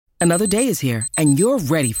Another day is here, and you're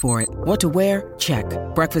ready for it. What to wear? Check.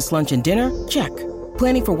 Breakfast, lunch, and dinner? Check.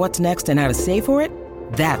 Planning for what's next and how to save for it?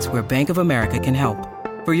 That's where Bank of America can help.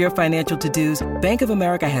 For your financial to-dos, Bank of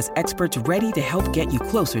America has experts ready to help get you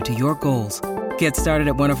closer to your goals. Get started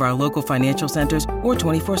at one of our local financial centers or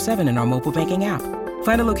 24/7 in our mobile banking app.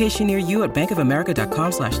 Find a location near you at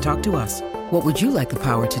bankofamerica.com/talktous. What would you like the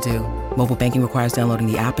power to do? Mobile banking requires downloading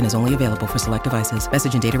the app and is only available for select devices.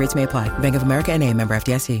 Message and data rates may apply. Bank of America N.A., member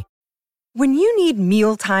FDIC. When you need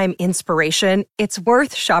mealtime inspiration, it's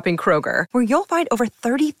worth shopping Kroger, where you'll find over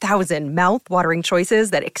 30,000 mouth-watering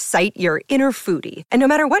choices that excite your inner foodie. And no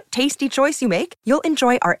matter what tasty choice you make, you'll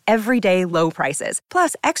enjoy our everyday low prices,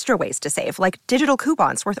 plus extra ways to save, like digital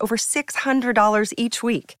coupons worth over $600 each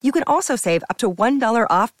week. You can also save up to $1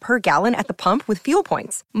 off per gallon at the pump with fuel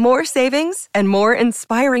points. More savings and more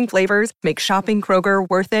inspiring flavors make shopping Kroger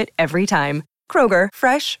worth it every time. Kroger,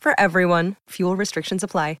 fresh for everyone. Fuel restrictions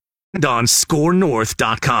apply. On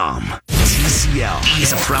ScoreNorth.com. TCL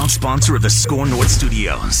is a proud sponsor of the Score North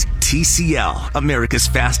Studios. TCL, America's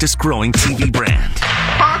fastest growing TV brand.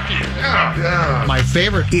 Hockey, yeah. My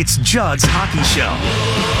favorite. It's Judd's Hockey Show.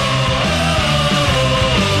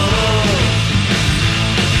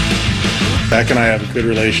 Zach and I have a good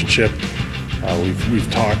relationship. We've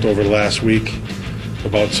talked over the last week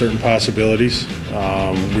about certain possibilities.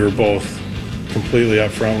 We were both completely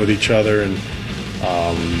upfront with each other and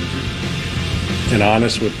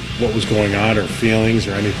honest with what was going on or feelings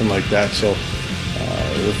or anything like that. So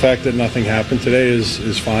the fact that nothing happened today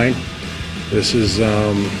is fine. This is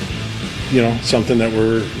something that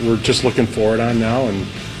we're just looking forward on now, and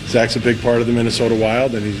Zach's a big part of the Minnesota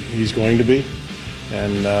Wild, and he's going to be,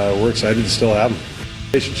 and we're excited to still have him.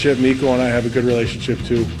 Relationship, Mikko and I have a good relationship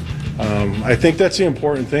too. I think that's the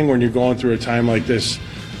important thing when you're going through a time like this.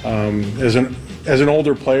 As an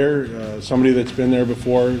older player, somebody that's been there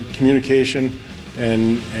before, communication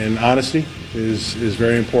and honesty is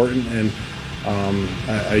very important. And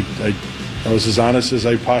I was as honest as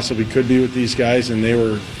I possibly could be with these guys, and they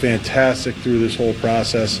were fantastic through this whole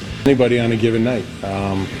process. Anybody on a given night,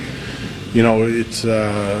 it's.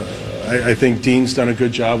 I think Dean's done a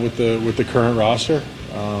good job with the current roster.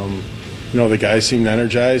 The guys seem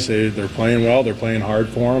energized. They're playing well. They're playing hard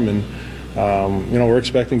for them, and we're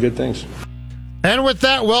expecting good things. And with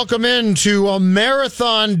that, welcome into a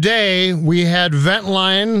marathon day. We had Vent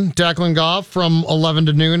Line tackling golf from 11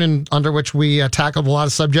 to noon, and under which we tackled a lot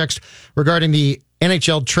of subjects regarding the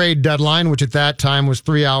NHL trade deadline, which at that time was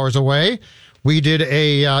 3 hours away. We did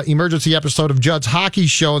a emergency episode of Judd's Hockey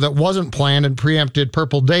Show that wasn't planned and preempted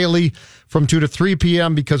Purple Daily from 2 to 3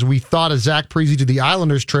 p.m. because we thought a Zach Parise to the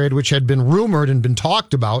Islanders trade, which had been rumored and been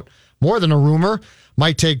talked about, more than a rumor,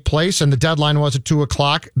 might take place, and the deadline was at 2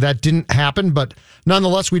 o'clock. That didn't happen, but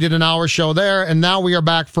nonetheless, we did an hour show there, and now we are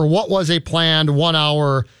back for what was a planned 1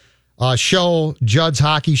 hour show, Judd's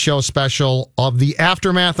Hockey Show special of the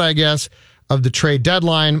aftermath, I guess, of the trade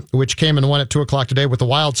deadline, which came and went at 2 o'clock today with the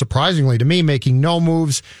Wild, surprisingly to me, making no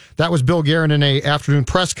moves. That was Bill Guerin in a afternoon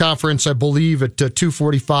press conference, I believe, at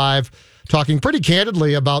 2:45, talking pretty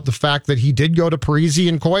candidly about the fact that he did go to Parise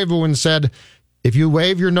and Koivu and said, if you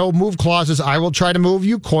waive your no-move clauses, I will try to move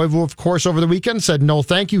you. Koivu, of course, over the weekend said, no,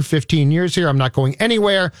 thank you, 15 years here, I'm not going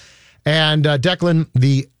anywhere. And Declan,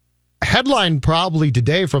 the headline probably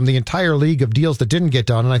today from the entire league of deals that didn't get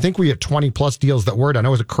done, and I think we had 20-plus deals that were done, it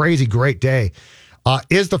was a crazy, great day,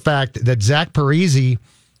 is the fact that Zach Parise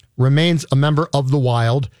remains a member of the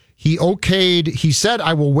Wild. He said,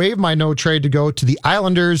 I will waive my no trade to go to the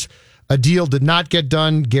Islanders. A deal did not get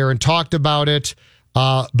done. Guerin talked about it.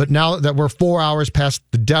 But now that we're 4 hours past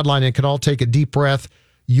the deadline and can all take a deep breath,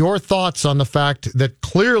 your thoughts on the fact that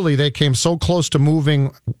clearly they came so close to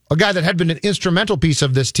moving a guy that had been an instrumental piece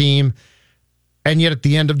of this team, and yet at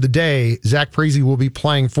the end of the day, Zach Parise will be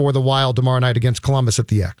playing for the Wild tomorrow night against Columbus at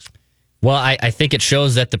the X. Well, I think it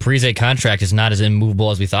shows that the Parise contract is not as immovable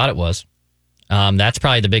as we thought it was. That's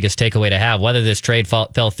probably the biggest takeaway to have. Whether this trade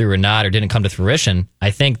fell through or not or didn't come to fruition,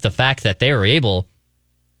 I think the fact that they were able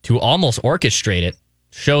to almost orchestrate it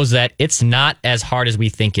shows that it's not as hard as we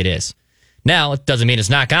think it is. Now, it doesn't mean it's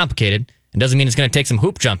not complicated. It doesn't mean it's going to take some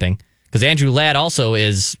hoop jumping, because Andrew Ladd also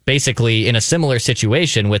is basically in a similar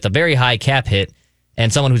situation with a very high cap hit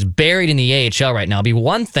and someone who's buried in the AHL right now. It'd be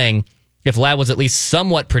one thing if Ladd was at least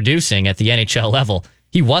somewhat producing at the NHL level.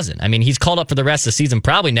 He wasn't. I mean, he's called up for the rest of the season,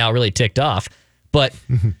 probably now really ticked off. But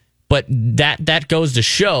that goes to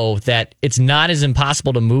show that it's not as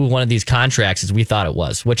impossible to move one of these contracts as we thought it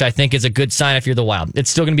was, which I think is a good sign if you're the Wild. It's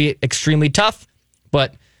still going to be extremely tough,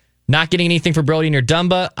 but not getting anything for Brody or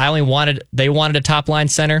Dumba. They wanted a top line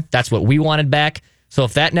center. That's what we wanted back. So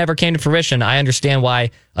if that never came to fruition, I understand why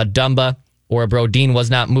a Dumba or a Brodin was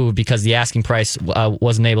not moved because the asking price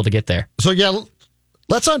wasn't able to get there. So, yeah,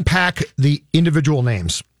 let's unpack the individual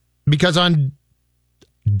names. Because on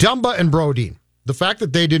Dumba and Brodin, the fact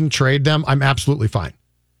that they didn't trade them, I'm absolutely fine.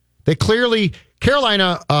 They clearly,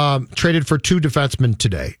 Carolina traded for 2 defensemen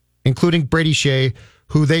today, including Brady Shea,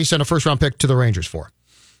 who they sent a first-round pick to the Rangers for.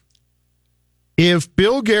 If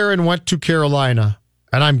Bill Guerin went to Carolina,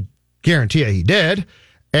 and I'm guarantee you he did,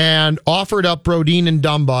 and offered up Brodin and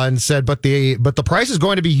Dumba and said, but the price is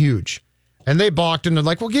going to be huge. And they balked and they're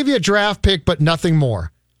like, we'll give you a draft pick, but nothing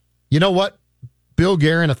more. You know what? Bill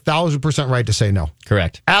Guerin, 1,000% right to say no.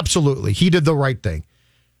 Correct. Absolutely. He did the right thing.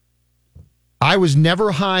 I was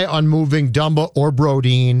never high on moving Dumba or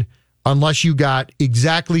Brodin unless you got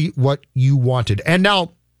exactly what you wanted. And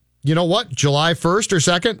now, you know what? July 1st or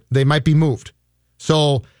 2nd, they might be moved.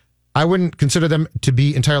 So I wouldn't consider them to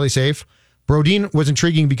be entirely safe. Brodin was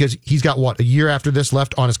intriguing because he's got, a year after this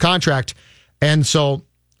left on his contract. And so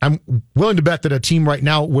I'm willing to bet that a team right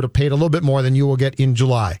now would have paid a little bit more than you will get in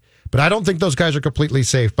July. But I don't think those guys are completely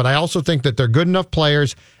safe. But I also think that they're good enough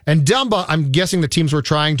players. And Dumba, I'm guessing the teams were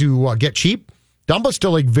trying to get cheap. Dumba's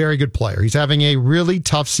still a very good player. He's having a really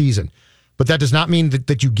tough season. But that does not mean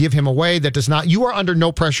that you give him away. That does not. You are under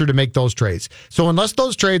no pressure to make those trades. So unless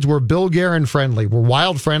those trades were Bill Guerin friendly, were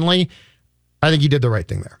Wild friendly, I think you did the right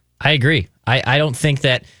thing there. I agree. I don't think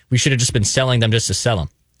that we should have just been selling them just to sell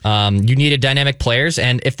them. You needed dynamic players,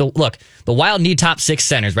 and if the Wild need top 6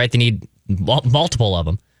 centers, right? They need multiple of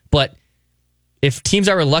them. But if teams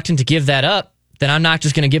are reluctant to give that up, then I'm not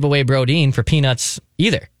just going to give away Brodin for peanuts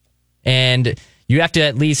either. And you have to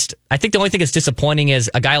at least, I think the only thing that's disappointing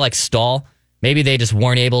is a guy like Stahl. Maybe they just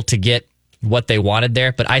weren't able to get what they wanted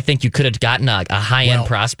there, but I think you could have gotten a high-end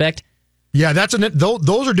prospect. Yeah,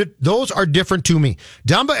 those are different to me.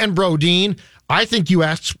 Dumba and Brodin, I think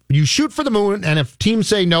you shoot for the moon, and if teams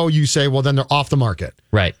say no, you say, well, then they're off the market.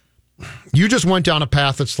 Right. You just went down a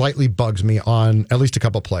path that slightly bugs me on at least a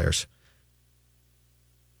couple players.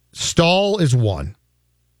 Stahl is one.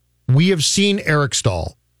 We have seen Eric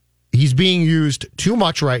Stahl. He's being used too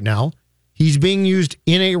much right now. He's being used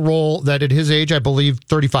in a role that at his age, I believe,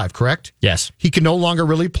 35, correct? Yes. He can no longer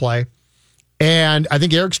really play. And I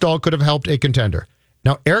think Eric Stahl could have helped a contender.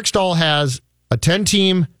 Now, Eric Stahl has a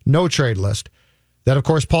 10-team no-trade list that, of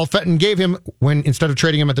course, Paul Fenton gave him when instead of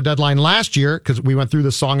trading him at the deadline last year, because we went through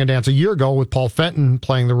the song and dance a year ago with Paul Fenton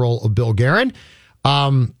playing the role of Bill Guerin.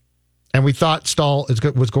 And we thought Stahl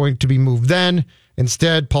was going to be moved then.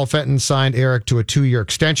 Instead, Paul Fenton signed Eric to a 2-year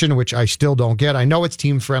extension, which I still don't get. I know it's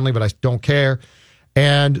team-friendly, but I don't care.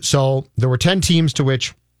 And so there were 10 teams to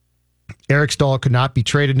which Eric Stahl could not be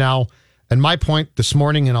traded now. And my point this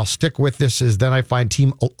morning, and I'll stick with this, is then I find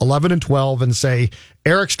team 11 and 12 and say,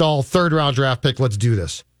 Eric Stahl, 3rd-round draft pick, let's do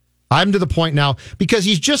this. I'm to the point now because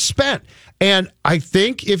he's just spent. And I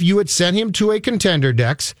think if you had sent him to a contender,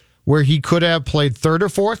 Dex, where he could have played 3rd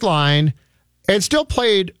or 4th line and still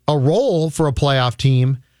played a role for a playoff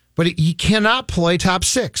team, but he cannot play top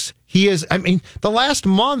 6. The last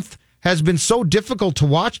month has been so difficult to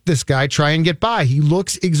watch this guy try and get by. He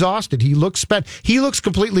looks exhausted. He looks spent. He looks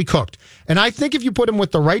completely cooked. And I think if you put him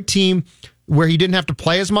with the right team where he didn't have to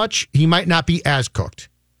play as much, he might not be as cooked.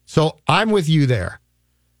 So I'm with you there.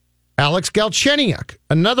 Alex Galchenyuk,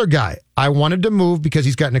 another guy I wanted to move because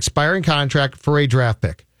he's got an expiring contract for a draft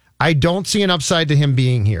pick. I don't see an upside to him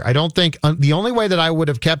being here. I don't think the only way that I would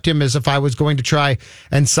have kept him is if I was going to try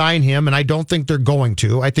and sign him, and I don't think they're going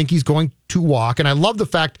to. I think he's going to walk, and I love the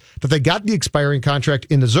fact that they got the expiring contract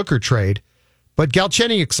in the Zucker trade. But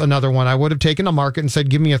Galchenyuk's another one. I would have taken a market and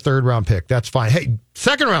said, give me a 3rd-round pick. That's fine. Hey,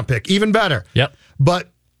 2nd-round pick, even better. Yep.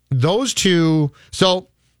 But those two, so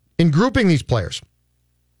in grouping these players,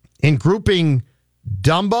 in grouping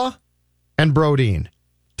Dumba and Brodin,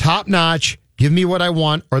 top-notch, give me what I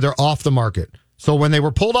want, or they're off the market. So when they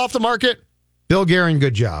were pulled off the market, Bill Guerin,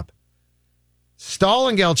 good job. Stahl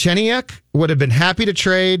and Galchenyuk would have been happy to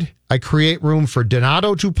trade. I create room for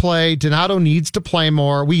Donato to play. Donato needs to play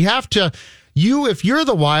more. We have to, if you're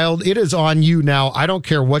the Wild, it is on you now. I don't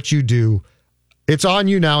care what you do. It's on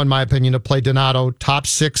you now, in my opinion, to play Donato top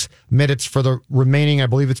 6 minutes for the remaining, I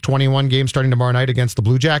believe it's 21 games starting tomorrow night against the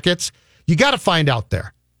Blue Jackets. You got to find out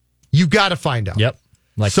there. You got to find out. Yep.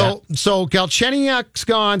 So Galchenyuk's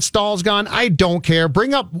gone, Stahl's gone. I don't care.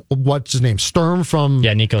 Bring up, what's his name? Sturm from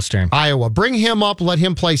Nico Sturm. Iowa. Bring him up. Let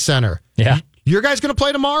him play center. Yeah. Your guy's going to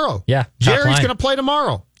play tomorrow. Yeah. Jerry's going to play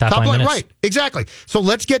tomorrow. Top line minutes. Right. Exactly. So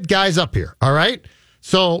let's get guys up here. All right.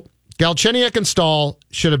 So Galchenyuk and Stahl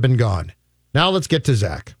should have been gone. Now let's get to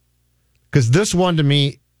Zach. Because this one to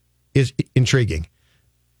me is intriguing.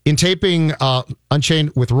 in taping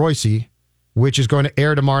Unchained with Royce, which is going to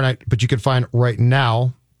air tomorrow night, but you can find right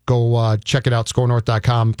now. Go check it out,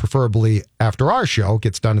 scorenorth.com, preferably after our show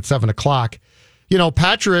gets done at 7 o'clock. You know,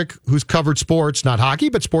 Patrick, who's covered sports, not hockey,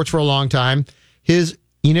 but sports for a long time, his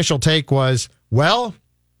initial take was, well,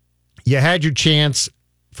 you had your chance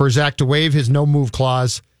for Zach to waive his no-move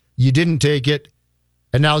clause. You didn't take it.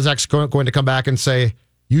 And now Zach's going to come back and say,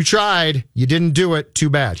 you tried, you didn't do it, too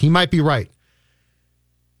bad. He might be right.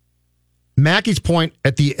 Mackey's point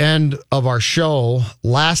at the end of our show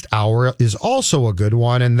last hour is also a good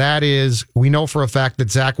one, and that is we know for a fact that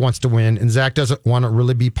Zach wants to win, and Zach doesn't want to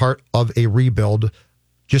really be part of a rebuild.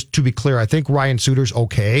 Just to be clear, I think Ryan Suter's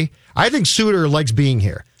okay. I think Suter likes being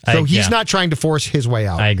here, so he's not trying to force his way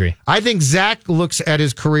out. I agree. I think Zach looks at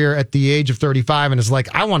his career at the age of 35 and is like,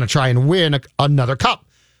 I want to try and win another cup.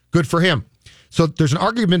 Good for him. So there's an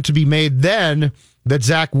argument to be made then that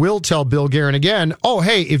Zach will tell Bill Guerin again, oh,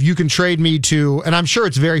 hey, if you can trade me to, and I'm sure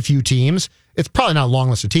it's very few teams, it's probably not a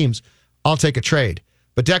long list of teams, I'll take a trade.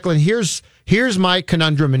 But Declan, here's my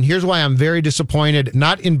conundrum, and here's why I'm very disappointed,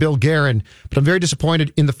 not in Bill Guerin, but I'm very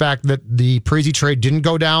disappointed in the fact that the Parise trade didn't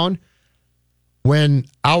go down when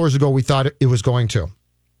hours ago we thought it was going to.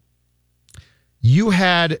 You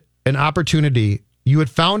had an opportunity, you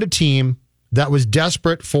had found a team that was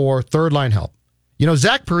desperate for third line help. You know,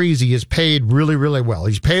 Zach Parise is paid really, really well.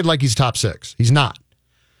 He's paid like he's top six. He's not.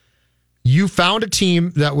 You found a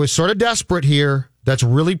team that was sort of desperate here, that's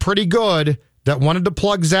really pretty good, that wanted to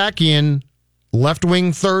plug Zach in, left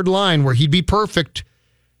wing third line, where he'd be perfect.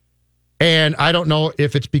 And I don't know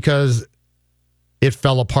if it's because it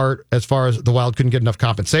fell apart as far as the Wild couldn't get enough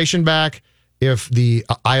compensation back, if the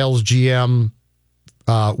Isles GM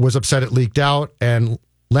was upset it leaked out, and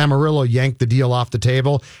Lamoriello yanked the deal off the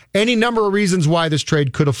table. Any number of reasons why this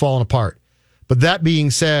trade could have fallen apart. But that being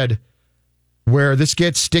said, where this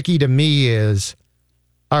gets sticky to me is,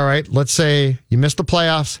 all right, let's say you missed the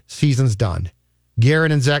playoffs, season's done.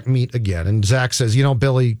 Guerin and Zach meet again, and Zach says, you know,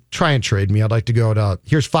 Billy, try and trade me. I'd like to go to,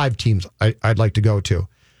 here's 5 teams I'd like to go to.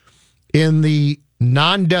 In the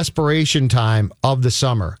non-desperation time of the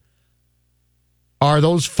summer, are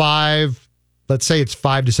those 5, let's say it's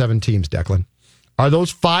 5 to 7 teams, Declan. Are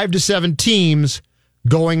those 5 to 7 teams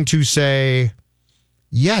going to say,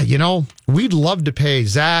 yeah, you know, we'd love to pay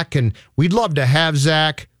Zach and we'd love to have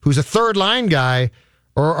Zach, who's a third line guy,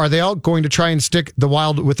 or are they all going to try and stick the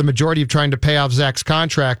Wild with the majority of trying to pay off Zach's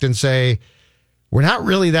contract and say, we're not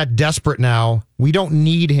really that desperate now. We don't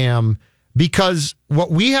need him, because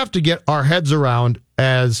what we have to get our heads around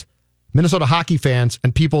as Minnesota hockey fans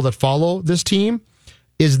and people that follow this team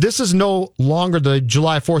is this is no longer the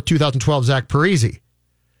July 4th, 2012 Zach Parise.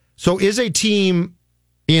 So is a team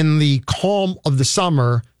in the calm of the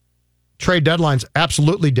summer, trade deadline's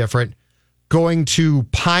absolutely different, going to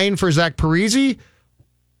pine for Zach Parise,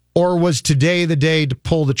 or was today the day to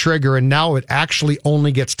pull the trigger and now it actually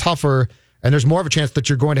only gets tougher and there's more of a chance that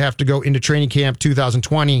you're going to have to go into training camp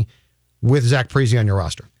 2020 with Zach Parise on your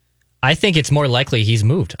roster? I think it's more likely he's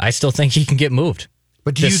moved. I still think he can get moved.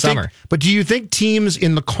 But do you think teams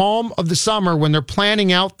in the calm of the summer, when they're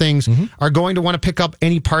planning out things, are going to want to pick up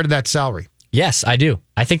any part of that salary? Yes, I do.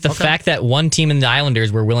 I think the fact that one team in the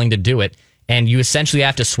Islanders were willing to do it, and you essentially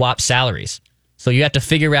have to swap salaries. So you have to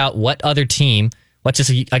figure out what other team, let's just,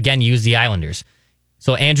 again, use the Islanders.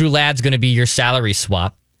 So Andrew Ladd's going to be your salary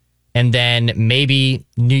swap, and then maybe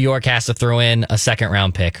New York has to throw in a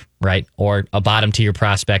second-round pick, right? Or a bottom-tier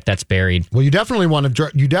prospect that's buried. Well, you definitely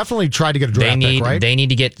try to get a draft pick, right? They need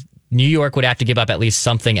to get, New York would have to give up at least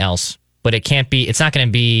something else, but it's not going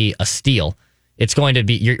to be a steal. It's going to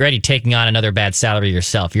be, you're already taking on another bad salary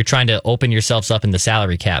yourself. You're trying to open yourselves up in the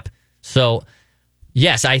salary cap. So,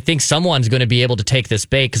 yes, I think someone's going to be able to take this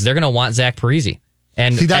bait because they're going to want Zach Parise.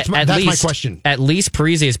 And see, that's my question. At least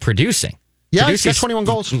Parise is producing. Yeah, he's got 21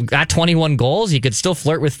 goals. Got 21 goals. He could still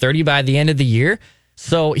flirt with 30 by the end of the year.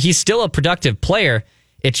 So he's still a productive player.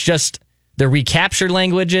 It's just the recapture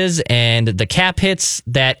languages and the cap hits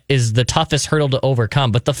that is the toughest hurdle to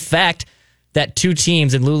overcome. But the fact that 2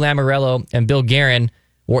 teams in Lou Lamoriello and Bill Guerin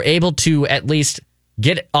were able to at least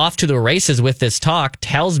get off to the races with this talk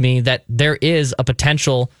tells me that there is a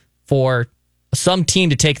potential for some team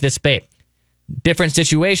to take this bait. Different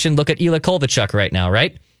situation. Look at Ila Kovalchuk right now,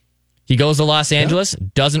 right? He goes to Los Angeles,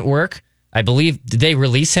 doesn't work. I believe, did they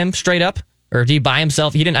release him straight up? Or did he buy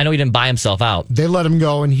himself? I know he didn't buy himself out. They let him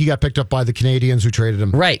go, and he got picked up by the Canadians who traded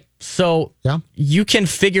him. Right. So you can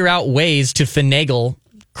figure out ways to finagle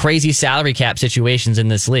crazy salary cap situations in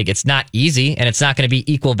this league. It's not easy, and it's not going to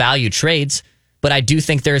be equal value trades, but I do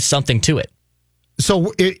think there is something to it.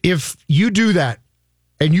 So if you do that,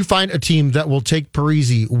 and you find a team that will take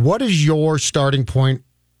Parise, what is your starting point?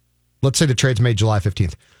 Let's say the trade's made July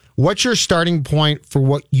 15th. What's your starting point for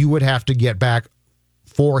what you would have to get back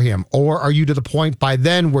for him? Or are you to the point by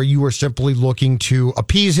then where you are simply looking to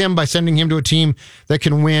appease him by sending him to a team that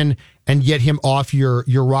can win and get him off your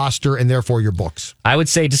roster and therefore your books? I would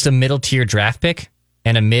say just a middle tier draft pick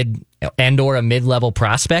and a mid-level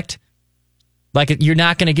prospect. Like, you're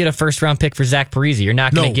not going to get a first round pick for Zach Parise. You're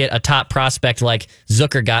not going to get a top prospect like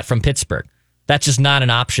Zucker got from Pittsburgh. That's just not an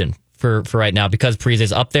option for right now because Parise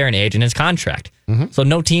is up there in age and his contract. Mm-hmm. So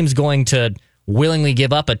no team's going to willingly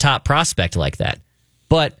give up a top prospect like that.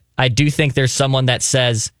 But I do think there's someone that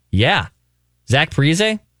says, yeah, Zach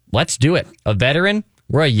Parise, let's do it. A veteran.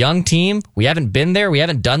 We're a young team. We haven't been there. We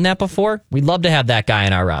haven't done that before. We'd love to have that guy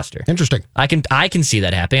in our roster. Interesting. I can see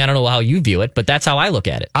that happening. I don't know how you view it, but that's how I look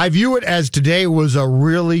at it. I view it as today was a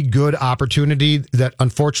really good opportunity that,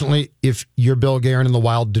 unfortunately, if you're Bill Guerin in the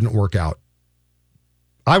Wild, didn't work out.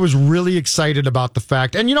 I was really excited about the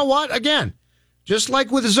fact, and you know what? Again, just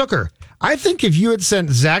like with Zucker, I think if you had sent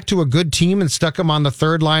Zach to a good team and stuck him on the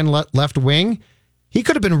third line left wing, he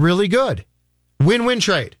could have been really good. Win-win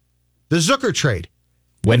trade. The Zucker trade.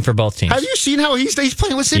 Win for both teams. Have you seen how he's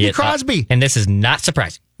playing with Sidney Crosby? And this is not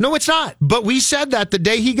surprising. No, it's not. But we said that the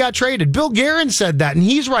day he got traded. Bill Guerin said that, and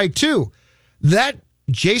he's right, too. That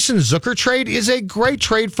Jason Zucker trade is a great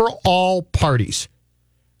trade for all parties.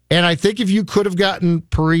 And I think if you could have gotten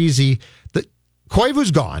Parise,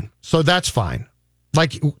 Koivu's gone, so that's fine.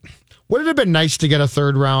 Like, would it have been nice to get a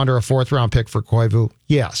third round or a fourth round pick for Koivu?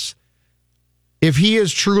 Yes. If he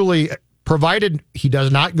is truly, provided he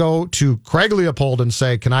does not go to Craig Leopold and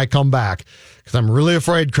say, can I come back? Because I'm really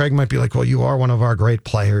afraid Craig might be like, well, you are one of our great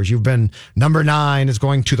players. You've been number 9 is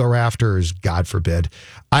going to the rafters. God forbid.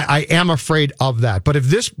 I am afraid of that. But if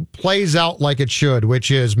this plays out like it should,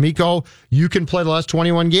 which is, Mikko, you can play the last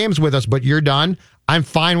 21 games with us, but you're done. I'm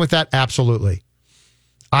fine with that. Absolutely.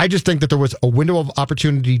 I just think that there was a window of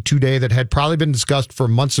opportunity today that had probably been discussed for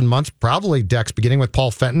months and months, probably, Dex, beginning with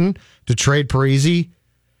Paul Fenton, to trade Parise.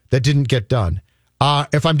 That didn't get done.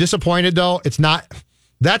 If I'm disappointed, though, it's not.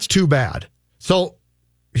 That's too bad. So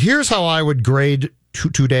here's how I would grade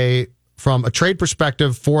today from a trade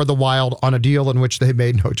perspective for the Wild on a deal in which they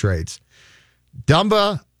made no trades.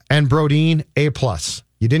 Dumba and Brodin, A+.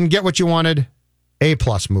 You didn't get what you wanted, A+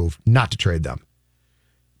 move, not to trade them.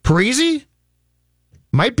 Parise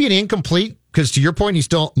might be an incomplete, because to your point, he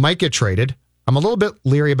still might get traded. I'm a little bit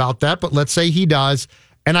leery about that, but let's say he does.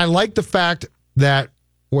 And I like the fact that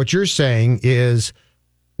what you're saying is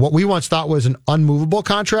what we once thought was an unmovable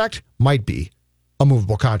contract might be a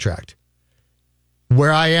movable contract.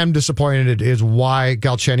 Where I am disappointed is why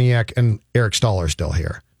Galchenyuk and Eric Stahl are still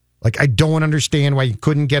here. Like, I don't understand why you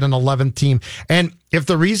couldn't get an 11th team. And if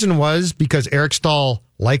the reason was because Eric Stahl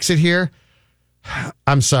likes it here,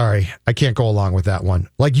 I'm sorry. I can't go along with that one.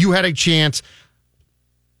 Like, you had a chance.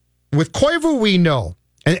 With Koivu, we know.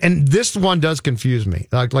 And this one does confuse me.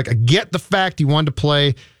 Like, I get the fact he wanted to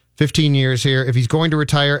play 15 years here. If he's going to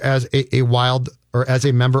retire as a Wild, or as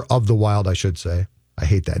a member of the Wild, I should say. I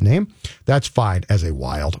hate that name. That's fine, as a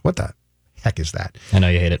Wild. What the heck is that? I know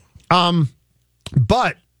you hate it.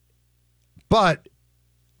 But,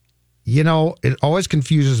 you know, it always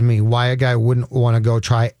confuses me why a guy wouldn't want to go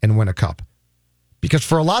try and win a cup. Because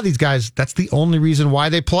for a lot of these guys, that's the only reason why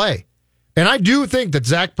they play. And I do think that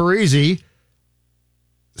Zach Parise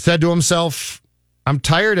said to himself, I'm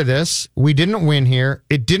tired of this. We didn't win here.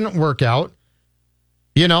 It didn't work out.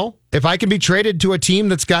 You know, if I can be traded to a team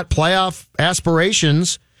that's got playoff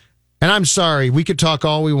aspirations, and I'm sorry, we could talk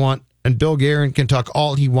all we want, and Bill Guerin can talk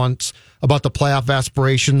all he wants about the playoff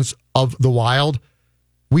aspirations of the Wild.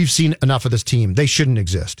 We've seen enough of this team. They shouldn't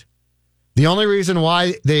exist. The only reason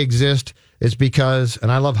why they exist is because,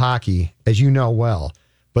 and I love hockey, as you know well,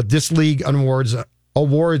 but this league awards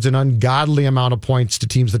an ungodly amount of points to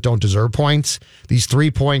teams that don't deserve points. These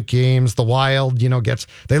 3-point games, the Wild, you know,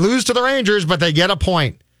 they lose to the Rangers, but they get a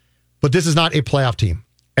point. But this is not a playoff team.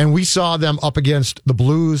 And we saw them up against the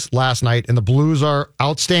Blues last night, and the Blues are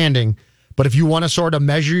outstanding. But if you want to sort of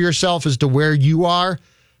measure yourself as to where you are,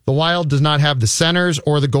 the Wild does not have the centers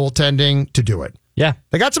or the goaltending to do it. Yeah.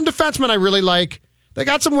 They got some defensemen I really like. They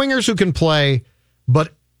got some wingers who can play.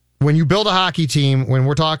 But when you build a hockey team, when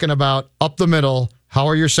we're talking about up the middle, how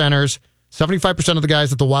are your centers? 75% of the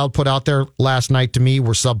guys that the Wild put out there last night, to me,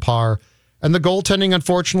 were subpar. And the goaltending,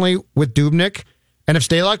 unfortunately, with Dubnyk. And if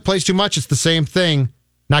Stalock plays too much, it's the same thing.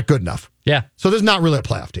 Not good enough. Yeah. So there's not really a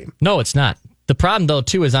playoff team. No, it's not. The problem, though,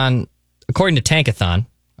 too, is according to Tankathon,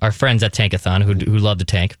 our friends at Tankathon who love to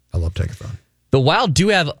tank. I love Tankathon. The Wild do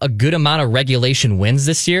have a good amount of regulation wins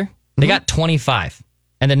this year. They got 25.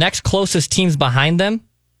 And the next closest teams behind them,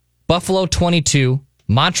 Buffalo 22,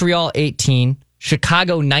 Montreal 18,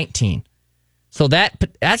 Chicago 19. So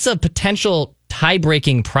that's a potential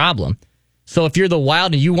tie-breaking problem. So if you're the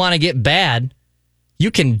Wild and you want to get bad,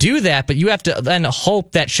 you can do that, but you have to then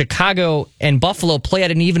hope that Chicago and Buffalo play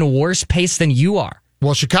at an even worse pace than you are.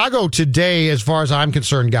 Well, Chicago today, as far as I'm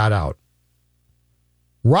concerned, got out.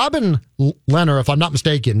 Robin Lehner, if I'm not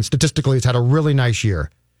mistaken, statistically has had a really nice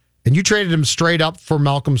year. And you traded him straight up for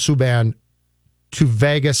Malcolm Subban to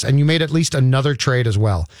Vegas, and you made at least another trade as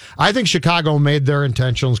well. I think Chicago made their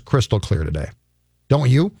intentions crystal clear today. Don't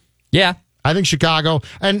you? Yeah. I think Chicago,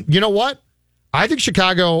 and you know what? I think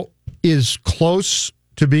Chicago is close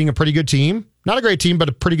to being a pretty good team. Not a great team, but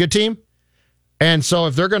a pretty good team. And so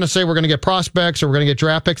if they're going to say we're going to get prospects or we're going to get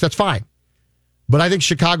draft picks, that's fine. But I think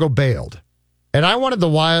Chicago bailed. And I wanted the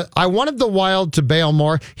Wild to bail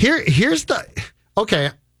more. Here's the okay.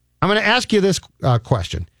 I'm going to ask you this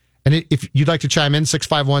question, and if you'd like to chime in,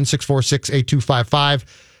 651-646-8255,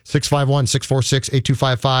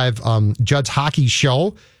 651-646-8255. Judd's Hockey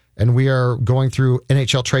Show, and we are going through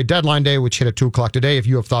NHL trade deadline day, which hit at 2:00 today. If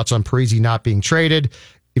you have thoughts on Parise not being traded,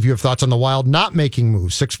 if you have thoughts on the Wild not making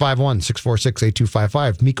moves,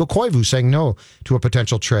 651-646-8255. Mikko Koivu saying no to a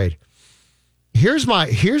potential trade. Here's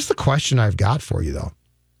the question I've got for you, though.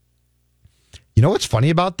 You know what's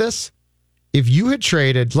funny about this? If you had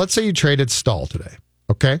traded, let's say you traded Stahl today,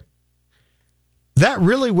 okay? That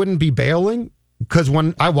really wouldn't be bailing, because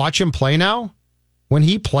when I watch him play now, when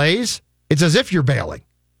he plays, it's as if you're bailing.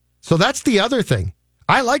 So that's the other thing.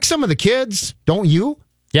 I like some of the kids, don't you?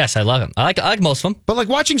 Yes, I love him. I like most of them. But like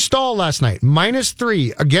watching Stahl last night,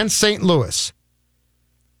 -3 against St. Louis.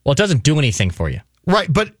 Well, it doesn't do anything for you.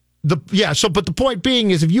 Right, but the point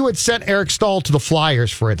being is if you had sent Eric Stahl to the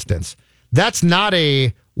Flyers, for instance, that's not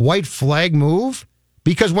a white flag move,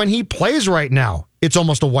 because when he plays right now, it's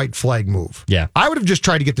almost a white flag move. Yeah. I would have just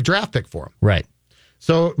tried to get the draft pick for him. Right.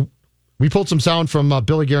 So we pulled some sound from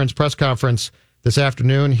Billy Guerin's press conference this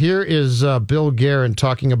afternoon. Here is Bill Guerin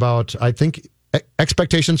talking about, I think,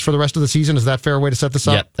 expectations for the rest of the season. Is that a fair way to set this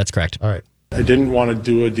up? Yep, that's correct. All right. I didn't want to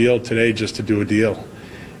do a deal today just to do a deal.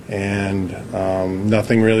 And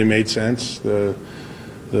nothing really made sense. The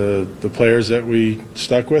players that we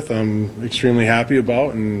stuck with, I'm extremely happy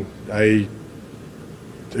about, and I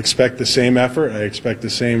expect the same effort. I expect the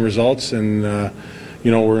same results, and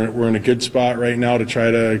we're in a good spot right now to try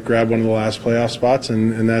to grab one of the last playoff spots,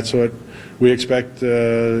 and that's what we expect.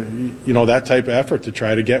 That type of effort to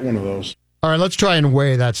try to get one of those. All right, let's try and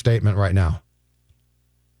weigh that statement right now.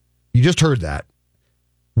 You just heard that.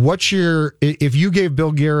 If you gave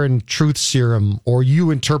Bill Guerin truth serum or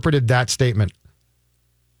you interpreted that statement,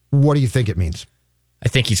 what do you think it means? I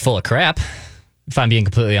think he's full of crap, if I'm being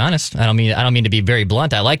completely honest. I don't mean to be very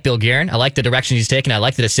blunt. I like Bill Guerin. I like the direction he's taking. I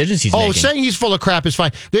like the decisions he's making. Saying he's full of crap is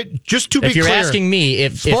fine. Just to be clear, if you're asking me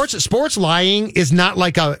if sports lying is not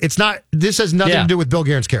this has nothing to do with Bill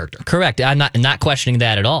Guerin's character. Correct. I'm not questioning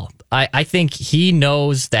that at all. I think he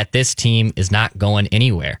knows that this team is not going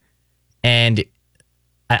anywhere. And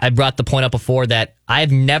I brought the point up before that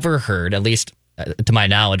I've never heard, at least to my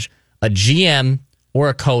knowledge, a GM or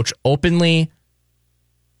a coach openly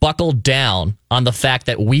buckle down on the fact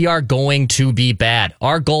that we are going to be bad.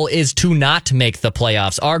 Our goal is to not make the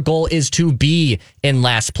playoffs. Our goal is to be in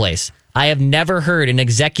last place. I have never heard an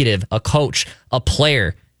executive, a coach, a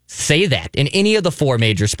player say that in any of the four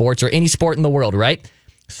major sports or any sport in the world, right?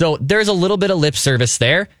 So there's a little bit of lip service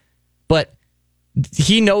there, but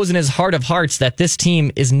he knows in his heart of hearts that this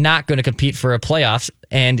team is not going to compete for a playoffs.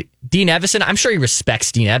 And Dean Evison, I'm sure he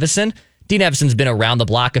respects Dean Evison. Dean Evison's been around the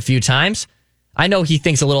block a few times. I know he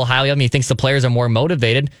thinks a little highly of him. He thinks the players are more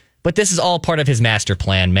motivated, but this is all part of his master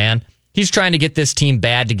plan, man. He's trying to get this team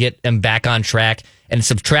bad to get them back on track and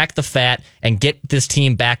subtract the fat and get this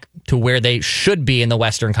team back to where they should be in the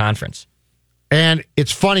Western Conference. And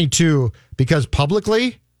it's funny, too, because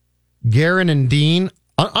publicly, Guerin and Dean,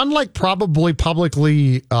 unlike probably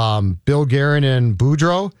publicly Bill Guerin and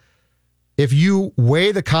Boudreau, if you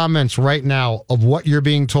weigh the comments right now of what you're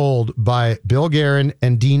being told by Bill Guerin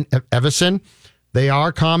and Dean Evison, they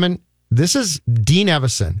are common. This is Dean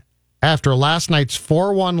Evison after last night's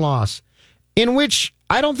 4-1 loss, in which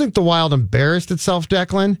I don't think the Wild embarrassed itself,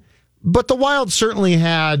 Declan, but the Wild certainly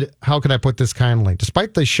had, how can I put this kindly,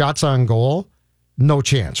 despite the shots on goal, no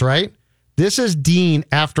chance, right? This is Dean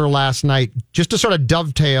after last night, just to sort of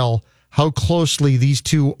dovetail how closely these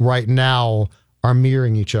two right now are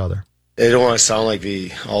mirroring each other. I don't want to sound like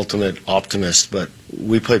the ultimate optimist, but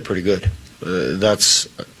we played pretty good. That's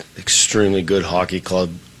an extremely good hockey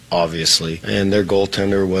club, obviously, and their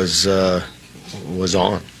goaltender was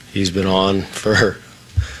on. He's been on for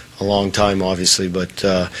a long time, obviously, but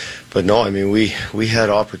no, I mean we had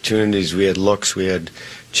opportunities, we had looks, we had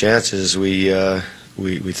chances. We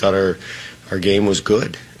thought our game was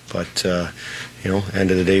good, but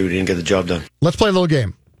end of the day, we didn't get the job done. Let's play a little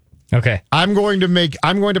game. Okay. Let's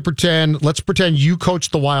pretend you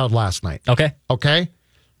coached the Wild last night. Okay. Okay?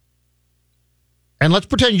 And let's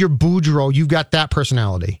pretend you're Boudreaux, you've got that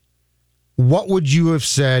personality. What would you have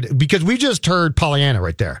said? Because we just heard Pollyanna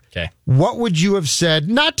right there. Okay. What would you have said,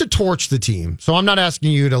 not to torch the team, so I'm not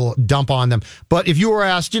asking you to dump on them, but if you were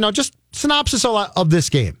asked, just synopsis of this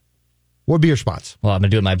game, what would be your response? Well, I'm going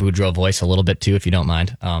to do it in my Boudreaux voice a little bit too, if you don't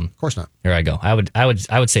mind. Of course not. Here I go. I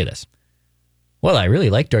would say this. Well, I really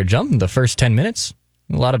liked our jump in the first 10 minutes.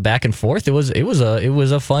 A lot of back and forth. It was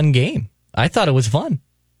a fun game. I thought it was fun.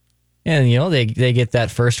 And, they get that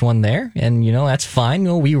first one there, and, that's fine.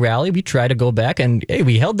 We rally, we try to go back, and, hey,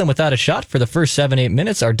 we held them without a shot for the first 7-8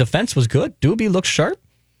 minutes. Our defense was good. Doobie looked sharp.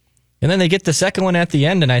 And then they get the second one at the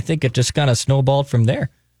end, and I think it just kind of snowballed from there.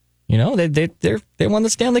 They won the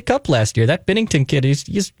Stanley Cup last year. That Binnington kid,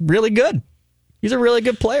 he's really good. He's a really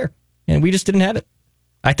good player, and we just didn't have it.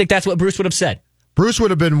 I think that's what Bruce would have said. Bruce would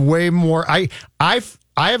have been way more. I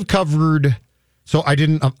have covered. So I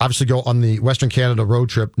didn't obviously go on the Western Canada road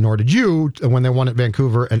trip, nor did you when they won at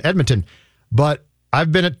Vancouver and Edmonton. But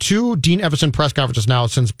I've been at 2 Dean Evason press conferences now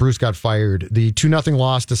since Bruce got fired. The 2-0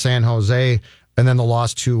 loss to San Jose, and then the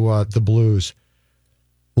loss to the Blues.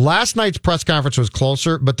 Last night's press conference was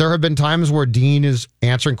closer, but there have been times where Dean is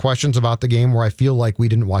answering questions about the game where I feel like we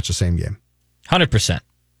didn't watch the same game. 100%.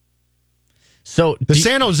 So the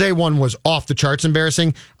San Jose one was off the charts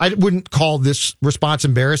embarrassing. I wouldn't call this response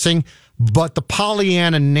embarrassing, but the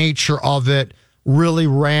Pollyanna nature of it really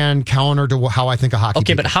ran counter to how I think a hockey.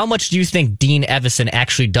 Okay, but how much do you think Dean Evason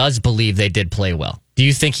actually does believe they did play well? Do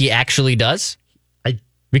you think he actually does?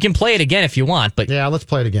 We can play it again if you want, but yeah, let's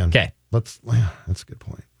play it again. Okay, that's a good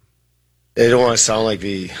point. I don't want to sound like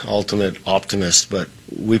the ultimate optimist, but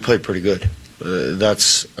we played pretty good.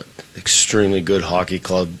 That's an extremely good hockey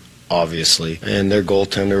club, obviously, and their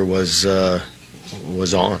goaltender was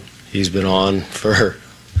on. He's been on for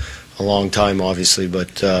a long time, obviously,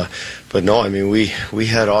 but no, I mean we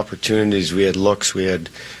had opportunities, we had looks, we had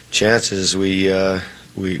chances. We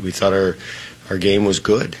thought our game was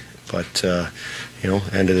good, but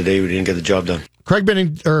end of the day, we didn't get the job done. Craig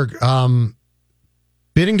Binnington's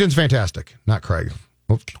fantastic, not Craig.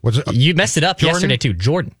 What's it? You messed it up Jordan? yesterday too,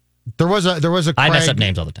 Jordan. There was a Craig. I mess up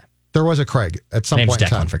names all the time. There was a Craig at some Name's point in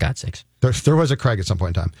Declan, time. for God's sakes. There was a Craig at some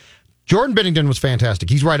point in time. Jordan Binnington was fantastic.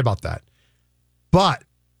 He's right about that. But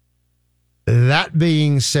that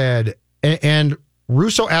being said, and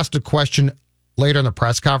Russo asked a question later in the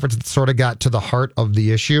press conference that sort of got to the heart of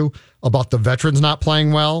the issue about the veterans not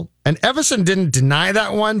playing well. And Evason didn't deny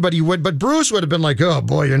that one, but Bruce would have been like, oh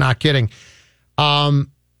boy, you're not kidding. I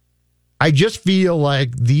just feel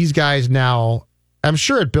like these guys now, I'm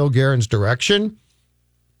sure at Bill Guerin's direction,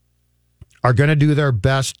 are going to do their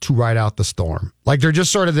best to ride out the storm. Like they're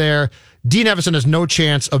just sort of there. Dean Evason has no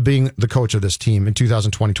chance of being the coach of this team in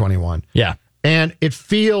 2020-21. Yeah. And it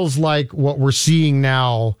feels like what we're seeing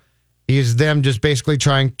now is them just basically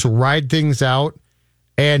trying to ride things out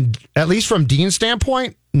and, at least from Dean's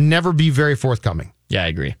standpoint, never be very forthcoming. Yeah, I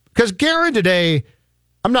agree. Because Guerin today,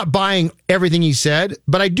 I'm not buying everything he said,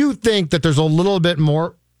 but I do think that there's a little bit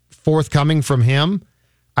more forthcoming from him.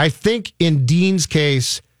 I think in Dean's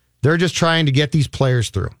case, they're just trying to get these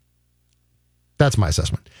players through. That's my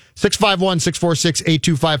assessment.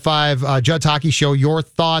 651-646-8255. Judd's Hockey Show. Your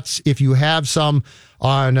thoughts, if you have some,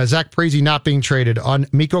 on Zach Parise not being traded, on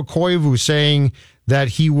Mikko Koivu saying that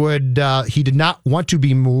he did not want to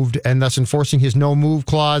be moved and thus enforcing his no move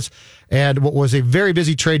clause, and what was a very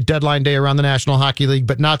busy trade deadline day around the National Hockey League,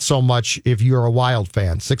 but not so much if you're a Wild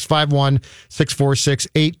fan.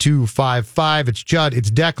 651-646-8255. It's Judd.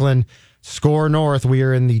 It's Declan. Score North. We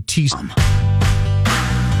are in the T.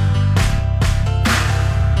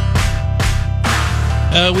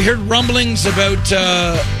 We heard rumblings about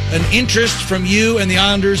an interest from you and the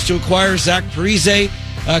Islanders to acquire Zach Parise.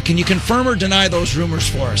 Can you confirm or deny those rumors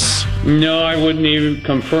for us? No, I wouldn't even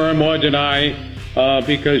confirm or deny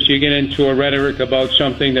because you get into a rhetoric about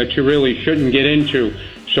something that you really shouldn't get into.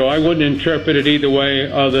 So I wouldn't interpret it either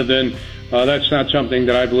way other than that's not something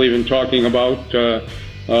that I believe in talking about,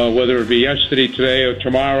 whether it be yesterday, today, or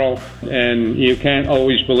tomorrow. And you can't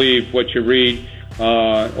always believe what you read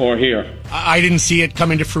or hear. I didn't see it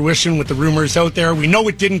coming to fruition with the rumors out there. We know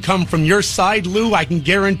it didn't come from your side, Lou. I can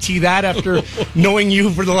guarantee that after knowing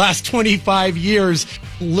you for the last 25 years.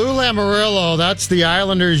 Lou Lamoriello, that's the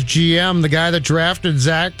Islanders GM, the guy that drafted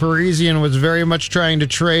Zach Parise and was very much trying to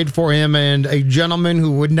trade for him, and a gentleman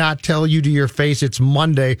who would not tell you to your face it's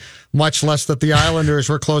Monday, much less that the Islanders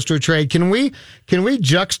were close to a trade. Can we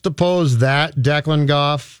juxtapose that, Declan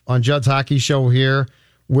Goff, on Judd's Hockey Show here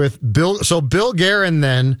with Bill? So Bill Guerin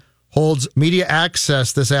then holds media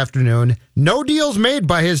access this afternoon. No deals made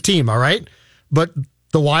by his team, all right? But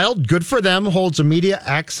the Wild, good for them, holds a media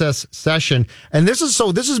access session. And this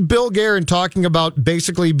is Bill Guerin talking about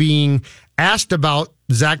basically being asked about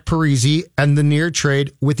Zach Parise and the near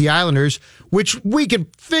trade with the Islanders, which we could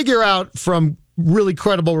figure out from really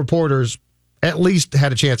credible reporters at least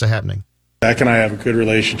had a chance of happening. Zach and I have a good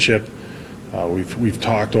relationship. We've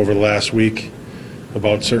talked over the last week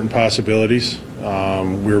about certain possibilities.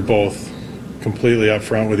 We were both completely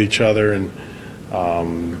upfront with each other and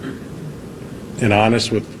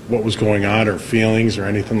honest with what was going on or feelings or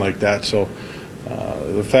anything like that. So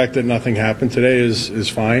the fact that nothing happened today is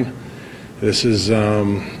fine. This is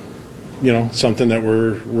something that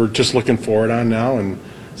we're just looking forward on now, and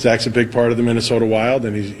Zach's a big part of the Minnesota Wild,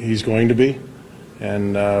 and he's going to be,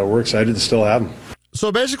 and we're excited to still have him.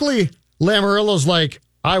 So basically, Lamoriello's like,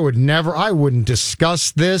 I wouldn't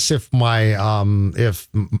discuss this if my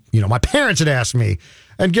parents had asked me,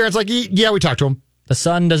 and Garrett's like, yeah, we talked to him. The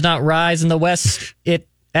sun does not rise in the west. It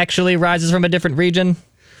actually rises from a different region.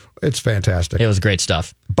 It's fantastic. It was great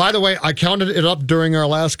stuff. By the way, I counted it up during our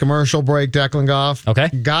last commercial break, Declan Goff. Okay.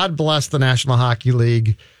 God bless the National Hockey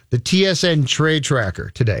League. The TSN trade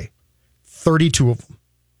tracker today, 32 of them.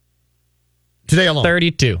 Today alone.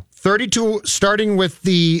 32. 32, starting with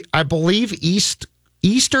the, I believe,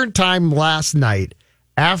 Eastern time last night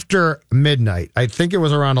after midnight. I think it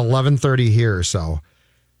was around 11:30 here or so.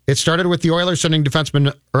 It started with the Oilers sending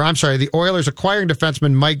the Oilers acquiring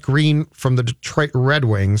defenseman Mike Green from the Detroit Red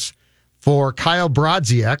Wings for Kyle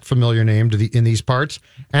Brodziak, familiar name in these parts,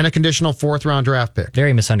 and a conditional fourth-round draft pick.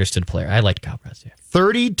 Very misunderstood player. I liked Kyle Brodziak.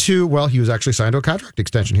 32, well, he was actually signed to a contract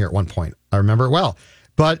extension here at one point. I remember it well.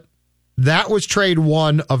 But that was trade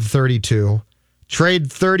 1 of 32.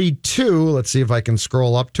 Trade 32, let's see if I can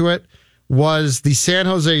scroll up to it, was the San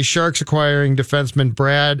Jose Sharks acquiring defenseman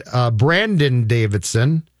Brandon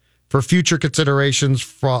Davidson for future considerations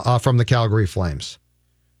from the Calgary Flames.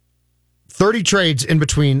 30 trades in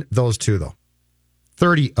between those two, though.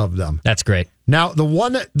 30 of them. That's great. Now, the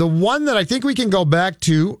one that I think we can go back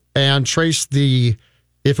to and trace if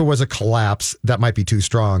it was a collapse, that might be too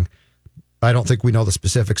strong. I don't think we know the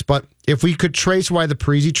specifics. But if we could trace why the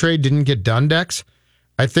Parise trade didn't get done, Dex,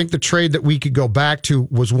 I think the trade that we could go back to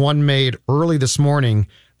was one made early this morning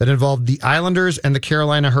that involved the Islanders and the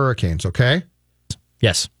Carolina Hurricanes, okay?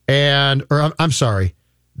 Yes. I'm sorry,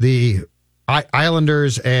 the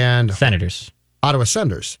Islanders and Senators. Ottawa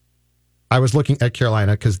Senators. I was looking at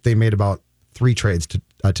Carolina because they made about 3 trades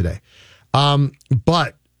today.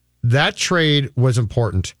 But that trade was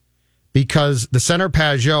important because the center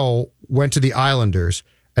Pajot went to the Islanders,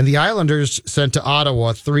 and the Islanders sent to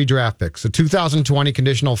Ottawa 3 draft picks, a 2020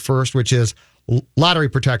 conditional first, which is lottery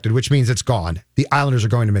protected, which means it's gone. The Islanders are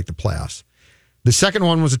going to make the playoffs. The second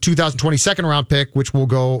one was a 2020 second round pick, which will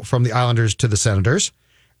go from the Islanders to the Senators.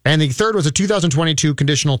 And the third was a 2022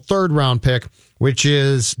 conditional third round pick, which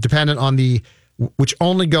is dependent on which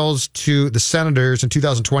only goes to the Senators in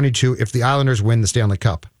 2022 if the Islanders win the Stanley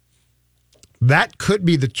Cup. That could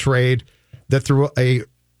be the trade that threw a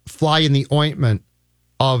fly in the ointment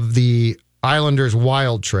of the Islanders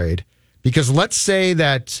Wild trade. Because let's say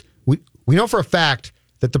that we know for a fact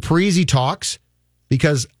that the Parise talks,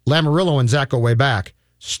 because Lamoriello and Zach go way back,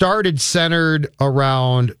 started centered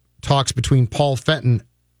around talks between Paul Fenton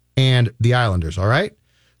and the Islanders, all right?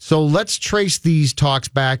 So let's trace these talks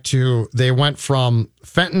back to, they went from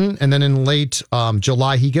Fenton, and then in late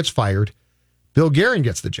July, he gets fired. Bill Guerin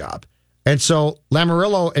gets the job. And so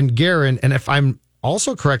Lamoriello and Guerin, and if I'm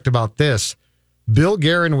also correct about this, Bill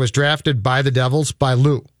Guerin was drafted by the Devils by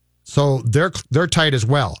Lou. So they're tight as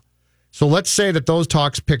well. So let's say that those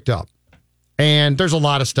talks picked up. And there's a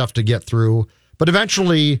lot of stuff to get through. But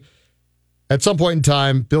eventually, at some point in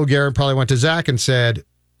time, Bill Guerin probably went to Zach and said,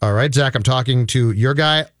 all right, Zach, I'm talking to your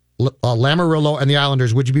guy, Lamoriello, and the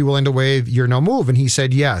Islanders. Would you be willing to waive your no move? And he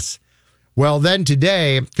said yes. Well, then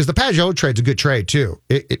today, because the Pajot trade's a good trade, too.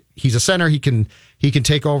 He's a center. He can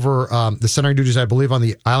take over the centering duties, I believe, on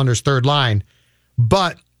the Islanders' third line.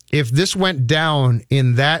 But if this went down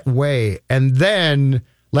in that way, and then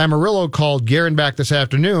Lamoriello called Guerin back this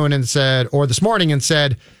morning and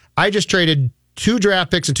said, I just traded 2 draft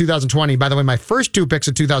picks in 2020. By the way, my first 2 picks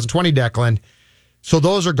in 2020, Declan. So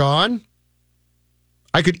those are gone.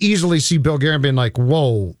 I could easily see Bill Guerin being like,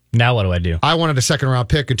 whoa. Now what do I do? I wanted a second-round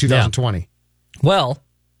pick in 2020. Yeah. Well,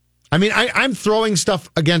 I mean, I'm throwing stuff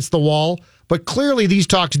against the wall, but clearly these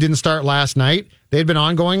talks didn't start last night. They'd been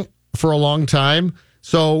ongoing for a long time.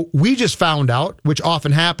 So we just found out, which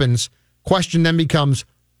often happens. Question then becomes,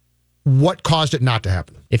 what caused it not to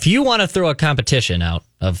happen? If you want to throw a competition out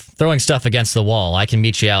of throwing stuff against the wall, I can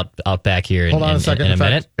meet you out back here in a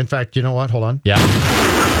minute. In fact, you know what? Hold on. Yeah.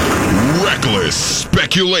 Reckless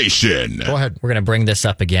speculation. Go ahead. We're going to bring this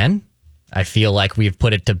up again. I feel like we've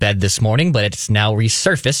put it to bed this morning, but it's now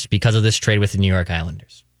resurfaced because of this trade with the New York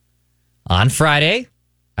Islanders. On Friday,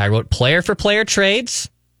 I wrote player-for-player trades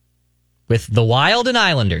with the Wild and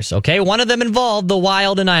Islanders. Okay, one of them involved the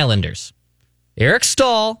Wild and Islanders. Eric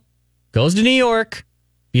Stahl goes to New York.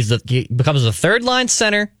 He becomes the third-line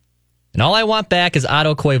center, and all I want back is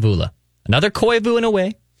Otto Koivula. Another Koivu in a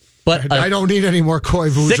way, but I don't need any more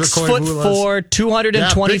Koivus or Koivulas. 6'4",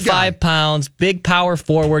 225 pounds, big power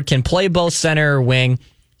forward, can play both center or wing.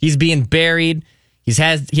 He's being buried. He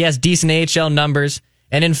has decent AHL numbers,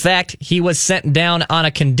 and in fact, he was sent down on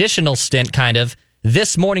a conditional stint, kind of,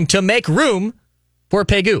 this morning to make room for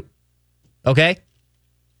Pegu. Okay?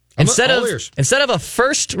 Instead of a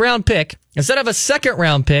first-round pick, instead of a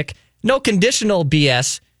second-round pick, no conditional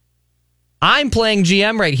BS, I'm playing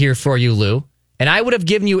GM right here for you, Lou, and I would have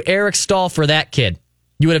given you Eric Stahl for that kid.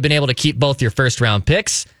 You would have been able to keep both your first-round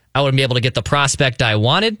picks. I would have been able to get the prospect I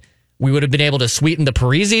wanted. We would have been able to sweeten the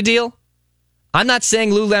Parise deal. I'm not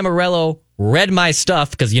saying Lou Lamoriello read my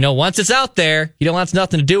stuff, because, once it's out there, he don't want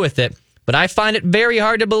nothing to do with it. But I find it very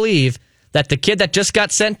hard to believe that the kid that just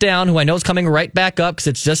got sent down, who I know is coming right back up because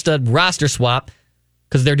it's just a roster swap,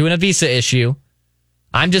 because they're doing a visa issue.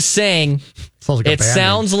 I'm just saying,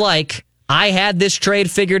 sounds like I had this trade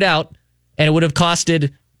figured out, and it would have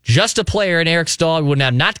costed just a player in Eric Stahl. We wouldn't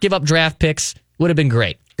have not give up draft picks. Would have been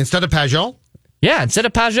great. Instead of Pajot? Yeah, instead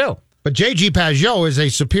of Pajot. But J.G. Pajot is a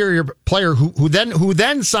superior player who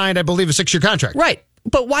then signed, I believe, a 6-year contract. Right.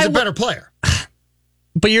 But why? He's a better player.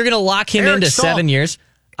 But you're going to lock him into Stahl. 7 years.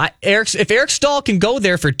 If Eric Stahl can go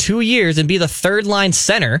there for 2 years and be the third-line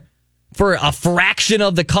center for a fraction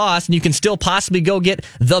of the cost, and you can still possibly go get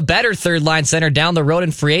the better third-line center down the road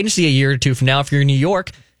in free agency a year or two from now if you're in New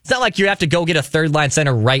York, it's not like you have to go get a third-line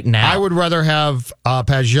center right now. I would rather have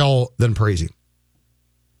Pajot than Parise.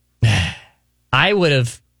 I would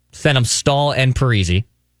have sent him Stahl and Parise.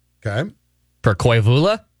 Okay. For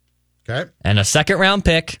Koivula. Okay. And a second-round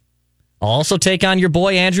pick. I'll also take on your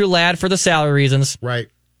boy Andrew Ladd for the salary reasons. Right.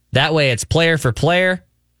 That way it's player for player.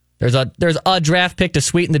 There's a draft pick to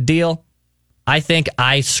sweeten the deal. I think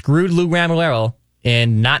I screwed Lou Lamoriello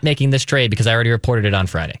in not making this trade because I already reported it on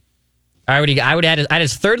Friday. I had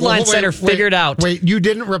his third line center figured out. Wait, you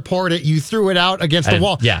didn't report it. You threw it out against the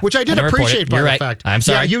wall. Yeah, which I did appreciate by You're the right. fact. I'm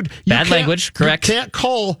sorry. Yeah, Bad language. Correct. You can't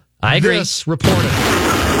call I agree. this reported.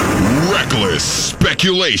 Reckless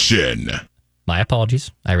speculation. My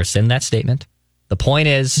apologies. I rescind that statement. The point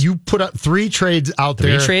is, you put up three trades out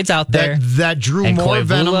there that drew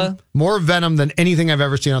more venom than anything I've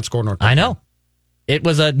ever seen on Score North. I know. It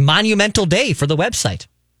was a monumental day for the website.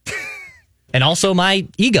 And also my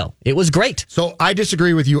ego. It was great. So I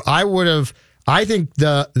disagree with you. I think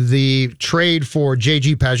the trade for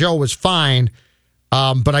J.G. Pajot was fine,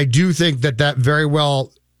 but I do think that very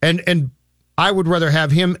well, and I would rather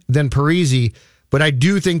have him than Parise, but I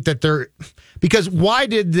do think that because why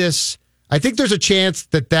did this, I think there's a chance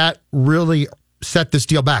that really set this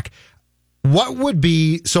deal back. What would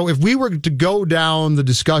be, so if we were to go down the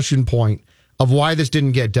discussion point of why this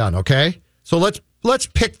didn't get done, okay? So let's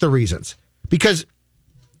pick the reasons. Because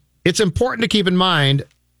it's important to keep in mind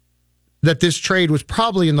that this trade was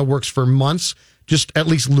probably in the works for months, just at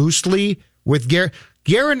least loosely with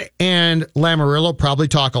Guerin and Lamoriello probably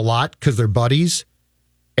talk a lot because they're buddies.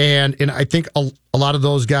 And I think a lot of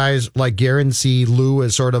those guys like Guerin see Lou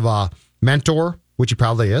as sort of a mentor, which he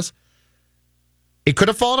probably is. It could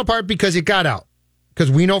have fallen apart because it got out.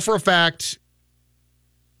 Because we know for a fact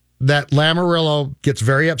that Lamoriello gets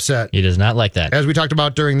very upset. He does not like that. As we talked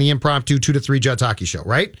about during the impromptu 2 to 3 Jets hockey show,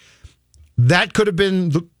 right? That could have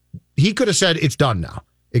been, he could have said, it's done now.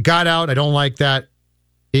 It got out. I don't like that.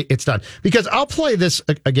 It's done. Because I'll play this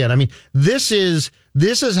again. I mean, this is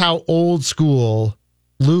how old school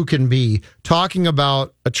Lou can be, talking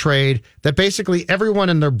about a trade that basically everyone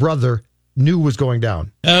and their brother knew was going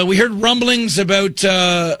down. We heard rumblings about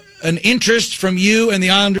an interest from you and the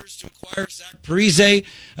Islanders to acquire Zach Parise.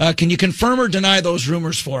 Can you confirm or deny those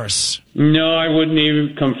rumors for us? No, I wouldn't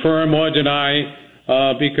even confirm or deny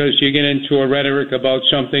because you get into a rhetoric about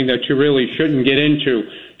something that you really shouldn't get into.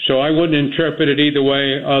 So I wouldn't interpret it either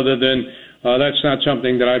way other than that's not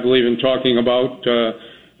something that I believe in talking about,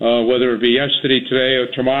 whether it be yesterday, today, or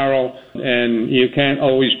tomorrow. And you can't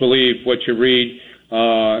always believe what you read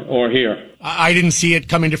or hear. I didn't see it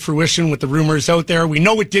coming to fruition with the rumors out there. We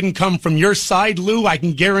know it didn't come from your side, Lou. I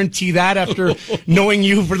can guarantee that after knowing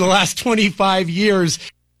you for the last 25 years.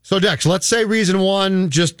 So, Dex, let's say reason one,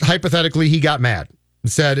 just hypothetically, he got mad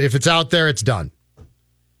and said, if it's out there, it's done.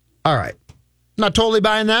 All right. Not totally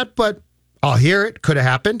buying that, but I'll hear it. Could have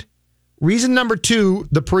happened. Reason number two,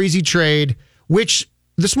 the Parise trade, which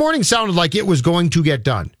this morning sounded like it was going to get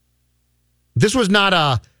done. This was not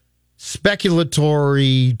a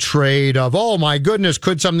speculatory trade of, oh my goodness,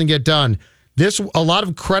 could something get done? A lot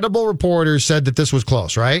of credible reporters said that this was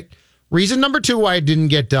close, right? Reason number two why it didn't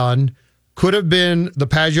get done could have been the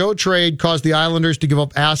Pajot trade caused the Islanders to give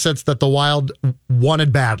up assets that the Wild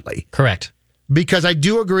wanted badly. Correct. Because I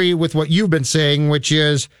do agree with what you've been saying, which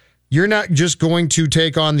is you're not just going to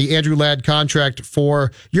take on the Andrew Ladd contract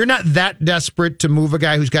you're not that desperate to move a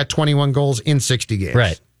guy who's got 21 goals in 60 games.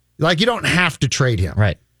 Right. Like, you don't have to trade him.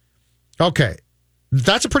 Right. Okay.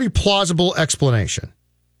 That's a pretty plausible explanation.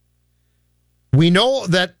 We know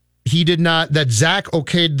that that Zach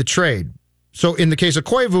okayed the trade. So in the case of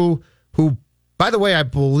Koivu, who, by the way, I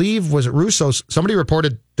believe was it Russo, somebody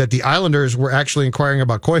reported that the Islanders were actually inquiring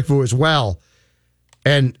about Koivu as well.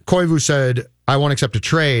 And Koivu said, I won't accept a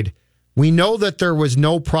trade. We know that there was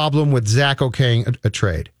no problem with Zach okaying a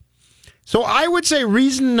trade. So I would say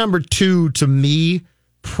reason number two to me,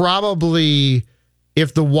 probably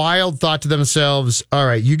if the Wild thought to themselves, all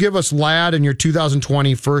right, you give us Ladd and your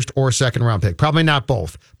 2020 first or second round pick. Probably not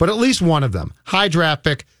both, but at least one of them. High draft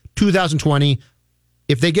pick, 2020.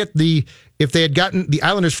 If they had gotten the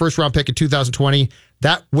Islanders' first round pick in 2020,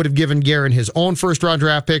 that would have given Guerin his own first round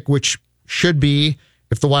draft pick, which should be,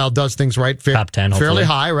 if the Wild does things right, top 10, fairly hopefully.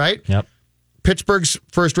 high, right? Yep. Pittsburgh's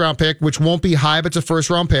first round pick, which won't be high, but it's a first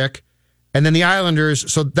round pick. And then the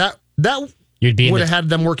Islanders, so that would have had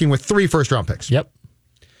them working with 3 first round picks. Yep.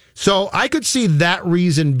 So I could see that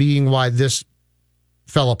reason being why this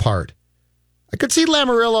fell apart. I could see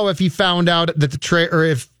Lamoriello, if he found out that the trade, or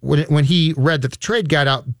if when he read that the trade got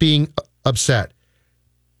out, being upset.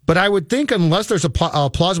 But I would think, unless there's a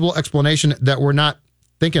plausible explanation that we're not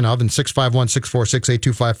thinking of, in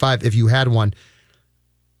 651-646-8255, if you had one,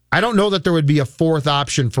 I don't know that there would be a fourth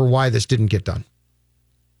option for why this didn't get done.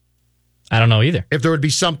 I don't know either. If there would be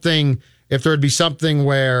something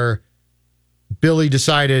where Bill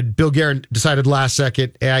Guerin decided last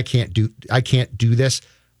second, hey, I can't do this.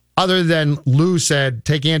 Other than Lou said,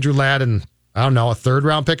 take Andrew Ladd and, I don't know, a third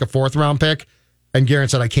round pick, a fourth round pick, and Guerin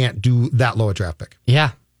said, I can't do that low a draft pick.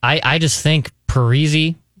 Yeah. I just think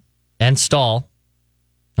Parise and Stahl,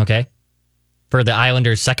 okay, for the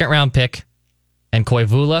Islanders' second round pick, and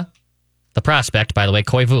Koivula, the prospect, by the way,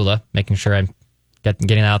 Koivula, making sure I'm getting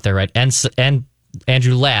that out there right, and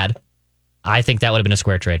Andrew Ladd, I think that would have been a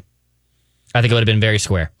square trade. I think it would have been very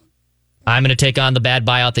square. I'm going to take on the bad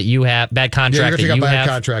buyout that you have, bad contract that you have.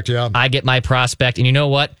 Contract, yeah. I get my prospect, and you know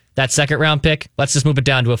what? That second round pick, let's just move it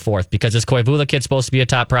down to a fourth, because this Koivula kid's supposed to be a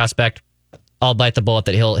top prospect. I'll bite the bullet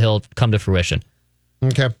that he'll come to fruition.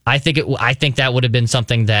 Okay. I think that would have been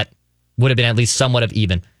something that would have been at least somewhat of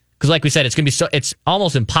even. Because like we said, it's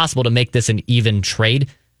almost impossible to make this an even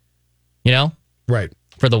trade, Right.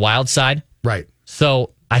 For the Wild side. Right.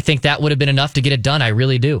 So I think that would have been enough to get it done. I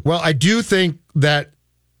really do. Well, I do think that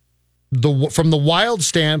from the Wild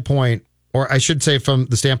standpoint, or I should say from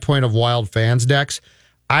the standpoint of Wild fans, Dex,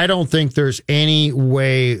 I don't think there's any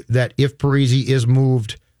way that if Parise is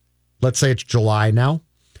moved, let's say it's July now,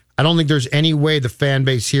 I don't think there's any way the fan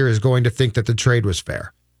base here is going to think that the trade was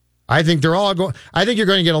fair. I think I think you're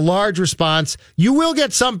going to get a large response. You will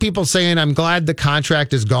get some people saying, I'm glad the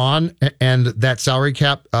contract is gone and that salary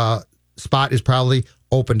cap spot is probably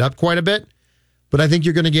opened up quite a bit. But I think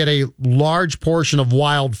you're going to get a large portion of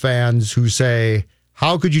Wild fans who say,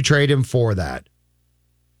 how could you trade him for that?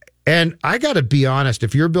 And I got to be honest,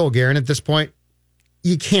 if you're Bill Guerin at this point,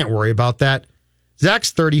 you can't worry about that.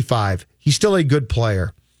 Zach's 35. He's still a good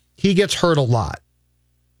player. He gets hurt a lot.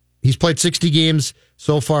 He's played 60 games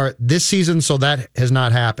so far this season, so that has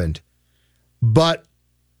not happened. But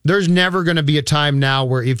there's never going to be a time now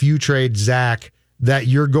where if you trade Zach, that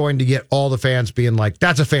you're going to get all the fans being like,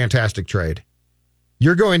 that's a fantastic trade.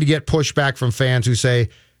 You're going to get pushback from fans who say,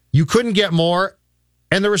 you couldn't get more.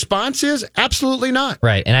 And the response is absolutely not.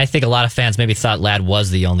 Right. And I think a lot of fans maybe thought Ladd was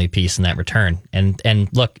the only piece in that return. And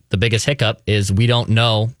look, the biggest hiccup is we don't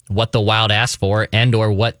know what the Wild asked for and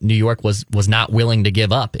or what New York was not willing to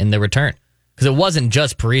give up in the return. Because it wasn't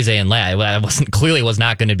just Parise and Ladd. It clearly was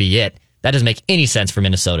not going to be it. That doesn't make any sense for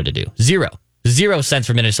Minnesota to do. Zero. 0 cents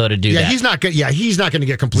for Minnesota to do that. He's not good. Yeah, he's not going to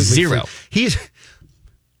get completely 0. He's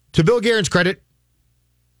to Bill Guerin's credit,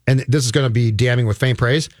 and this is going to be damning with faint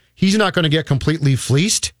praise. He's not going to get completely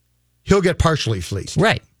fleeced. He'll get partially fleeced.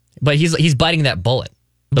 Right, but he's biting that bullet.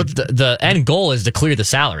 But the end goal is to clear the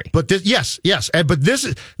salary. But yes. But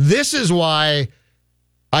this is why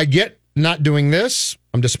I get not doing this.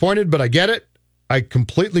 I'm disappointed, but I get it. I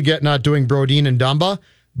completely get not doing Brodin and Dumba.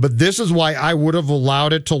 But this is why I would have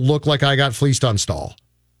allowed it to look like I got fleeced on Stahl.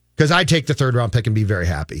 Because I'd take the third-round pick and be very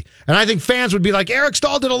happy. And I think fans would be like, Eric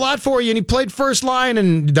Stahl did a lot for you, and he played first line,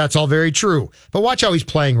 and that's all very true. But watch how he's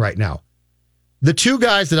playing right now. The two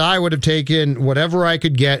guys that I would have taken, whatever I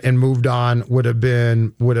could get and moved on, would have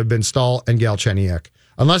been Stahl and Galchenyuk.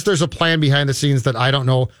 Unless there's a plan behind the scenes that I don't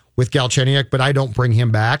know with Galchenyuk, but I don't bring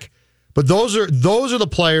him back. But those are the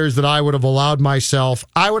players that I would have allowed myself.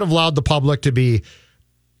 I would have allowed the public to be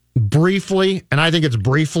briefly, and I think it's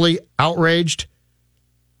briefly, outraged.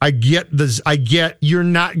 I get you're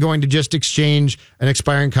not going to just exchange an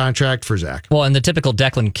expiring contract for Zach. Well, in the typical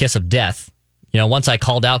Declan kiss of death, once I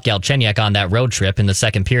called out Galchenyuk on that road trip in the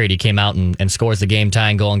second period, he came out and scores the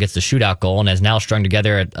game-tying goal and gets the shootout goal and has now strung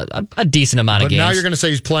together a decent amount of games. But now you're going to say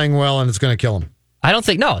he's playing well and it's going to kill him. I don't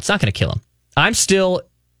think, no, it's not going to kill him. I'm still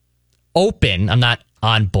open. I'm not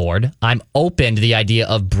on board. I'm open to the idea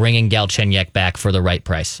of bringing Galchenyuk back for the right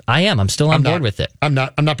price. I am. I'm still on board with it. I'm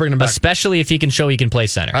not bringing him back. Especially if he can show he can play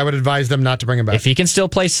center. I would advise them not to bring him back. If he can still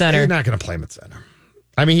play center. They're not going to play him at center.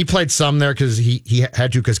 I mean, he played some there because he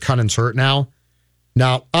had to because Cunning's hurt now.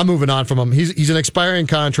 Now, I'm moving on from him. He's an expiring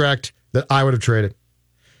contract that I would have traded.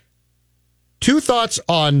 2 thoughts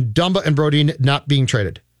on Dumba and Brodin not being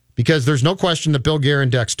traded. Because there's no question that Bill Guerin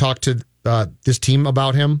Dex talked to this team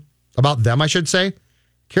about them, I should say.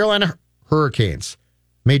 Carolina Hurricanes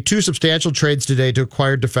made 2 substantial trades today to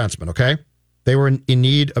acquire defensemen, okay? They were in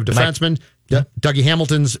need of defensemen. Dougie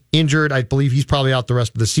Hamilton's injured. I believe he's probably out the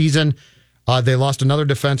rest of the season. They lost another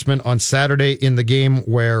defenseman on Saturday in the game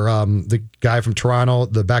where the guy from Toronto,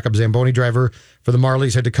 the backup Zamboni driver for the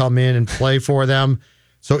Marlies, had to come in and play for them.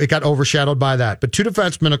 So it got overshadowed by that. But 2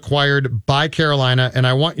 defensemen acquired by Carolina, and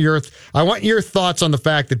I want your thoughts on the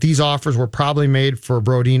fact that these offers were probably made for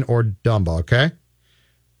Brodin or Dumba, okay?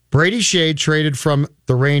 Brady Shea traded from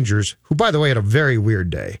the Rangers, who, by the way, had a very weird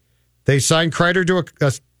day. They signed Kreider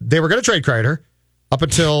to they were going to trade Kreider up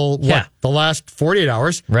until, the last 48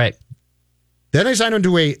 hours. Right. Then they signed him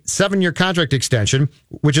to a 7-year contract extension,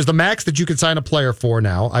 which is the max that you can sign a player for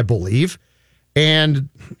now, I believe. And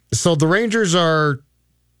so the Rangers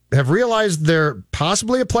have realized they're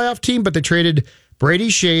possibly a playoff team, but they traded Brady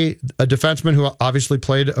Shea, a defenseman who obviously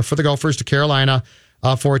played for the Gophers, to Carolina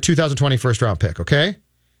for a 2020 first-round pick, okay?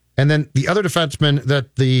 And then the other defenseman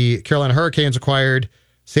that the Carolina Hurricanes acquired,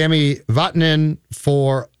 Sami Vatanen,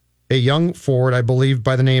 for a young forward, I believe,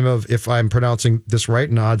 by the name of, if I'm pronouncing this right,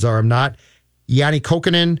 and odds are I'm not, Jani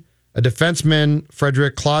Kokkonen, a defenseman,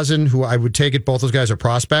 Frederick Clausen, who I would take it, both those guys are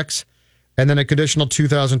prospects, and then a conditional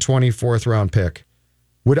 2020 fourth-round pick.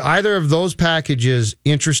 Would either of those packages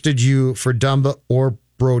interested you for Dumba or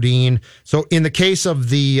Brodin? So in the case of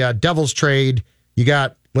the Devils trade, you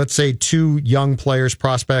got, let's say, 2 young players,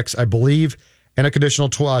 prospects, I believe, and a conditional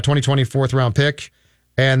 2020 fourth-round pick.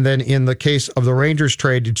 And then in the case of the Rangers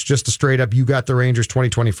trade, it's just a straight-up, you got the Rangers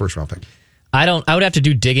 2020 first-round pick. I would have to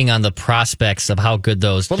do digging on the prospects of how good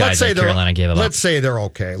those guys that Carolina gave up. Let's say they're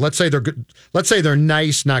okay. Let's say they're good. Let's say they're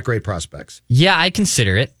nice, not great prospects. Yeah, I'd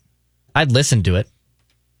consider it. I'd listen to it.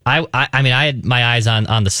 I mean, I had my eyes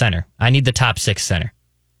on the center. I need the top 6 center.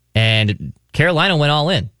 And Carolina went all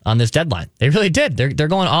in on this deadline. They really did. They're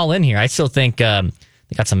going all in here. I still think they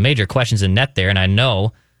got some major questions in net there, and I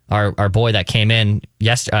know our boy that came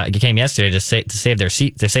yesterday to save their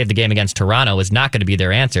seat, to save the game against Toronto, is not going to be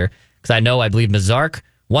their answer. Because I believe Mazark,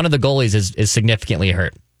 one of the goalies is significantly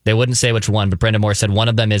hurt. They wouldn't say which one, but Brendan Moore said one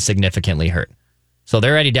of them is significantly hurt. So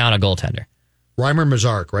they're already down a goaltender. Reimer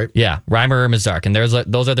Mazark, right? Yeah, Reimer or Mazark. And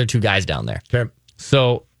those other 2 guys down there. Okay.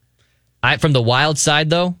 So from the Wild side,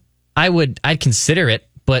 though, I'd consider it,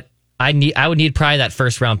 but I would need probably that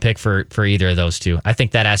first-round pick for either of those 2. I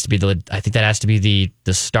think that has to be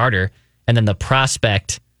the starter. And then the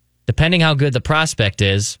prospect, depending how good the prospect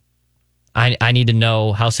is, I need to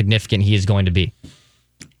know how significant he is going to be.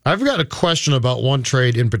 I've got a question about one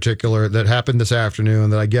trade in particular that happened this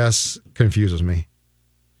afternoon that I guess confuses me.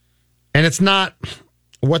 And it's not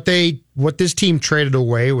what this team traded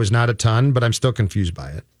away was not a ton, but I'm still confused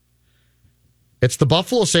by it. It's the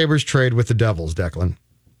Buffalo Sabres trade with the Devils, Declan.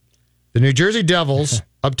 The New Jersey Devils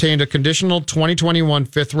obtained a conditional 2021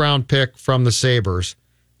 fifth-round pick from the Sabres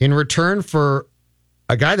in return for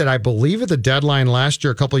a guy that I believe at the deadline last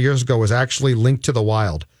year, a couple of years ago, was actually linked to the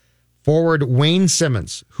Wild. Forward Wayne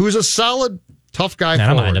Simmons, who's a solid, tough guy I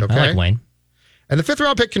don't forward. mind him. Okay? I like Wayne. And the 5th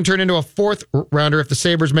round pick can turn into a 4th rounder if the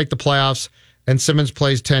Sabres make the playoffs and Simmons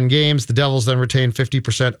plays 10 games. The Devils then retain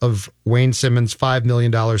 50% of Wayne Simmons' $5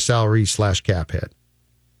 million salary / cap hit.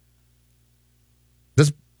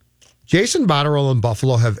 Does Jason Botterill and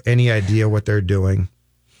Buffalo have any idea what they're doing?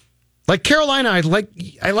 Like Carolina, I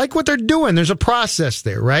like what they're doing. There's a process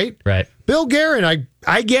there, right? Right. Bill Guerin,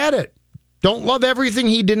 I get it. Don't love everything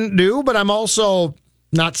he didn't do, but I'm also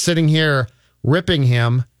not sitting here ripping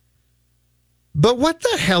him. But what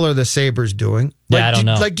the hell are the Sabres doing? Yeah, I don't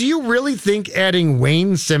know. Do you really think adding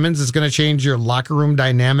Wayne Simmons is going to change your locker room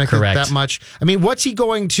dynamic that much? I mean, what's he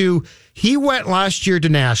going to? He went last year to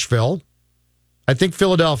Nashville. I think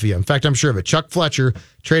Philadelphia. In fact, I'm sure of it. Chuck Fletcher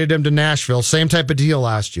traded him to Nashville. Same type of deal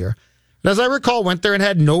last year. And as I recall, went there and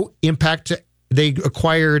had no impact. They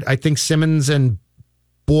acquired, I think, Simmons and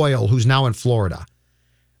Boyle, who's now in Florida.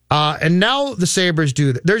 And now the Sabres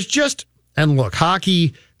do that. There's just, and look,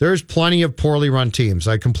 hockey, there's plenty of poorly run teams.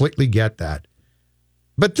 I completely get that.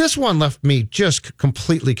 But this one left me just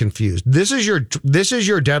completely confused. This is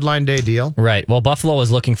your deadline day deal? Right. Well, Buffalo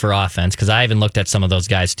was looking for offense because I even looked at some of those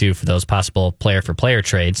guys too for those possible player-for-player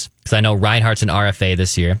trades because I know Reinhardt's an RFA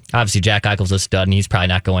this year. Obviously, Jack Eichel's a stud and he's probably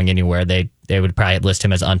not going anywhere. They would probably list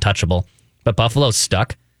him as untouchable. But Buffalo's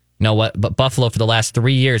stuck. You know what? But Buffalo for the last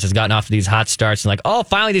 3 years has gotten off to these hot starts and like, oh,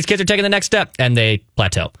 finally these kids are taking the next step, and they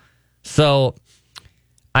plateau. So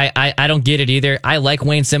I don't get it either. I like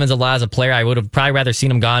Wayne Simmons a lot as a player. I would have probably rather seen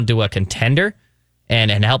him gone to a contender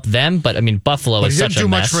and help them. But I mean, Buffalo is such a mess. He didn't do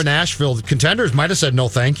much for Nashville. The contenders might have said no,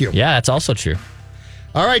 thank you. Yeah, that's also true.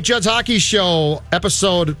 All right, Judd's Hockey Show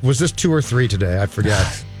episode, was this 2 or 3 today? I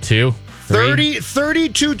forget. 2.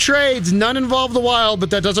 32 trades, none involve the Wild, but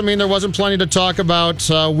that doesn't mean there wasn't plenty to talk about.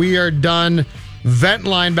 We are done. Vent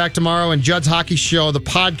Line back tomorrow, and Judd's Hockey Show, the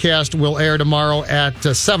podcast, will air tomorrow at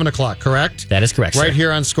 7 o'clock, correct? That is correct, right sir.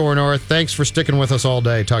 here on Score North. Thanks for sticking with us all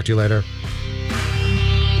day. Talk to you later.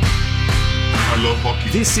 I love hockey.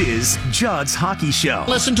 This is Judd's Hockey Show.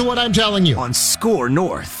 Listen to what I'm telling you. On Score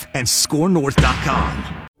North and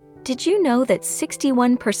ScoreNorth.com. Did you know that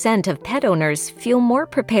 61% of pet owners feel more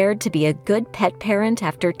prepared to be a good pet parent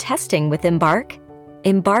after testing with Embark?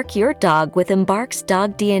 Embark your dog with Embark's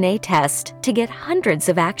dog DNA test to get hundreds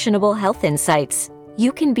of actionable health insights.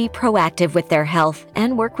 You can be proactive with their health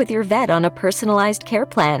and work with your vet on a personalized care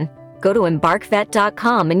plan. Go to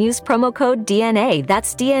EmbarkVet.com and use promo code DNA,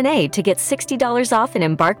 that's DNA, to get $60 off an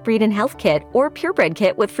Embark Breed and Health Kit or Purebred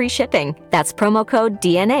Kit with free shipping. That's promo code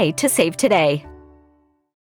DNA to save today.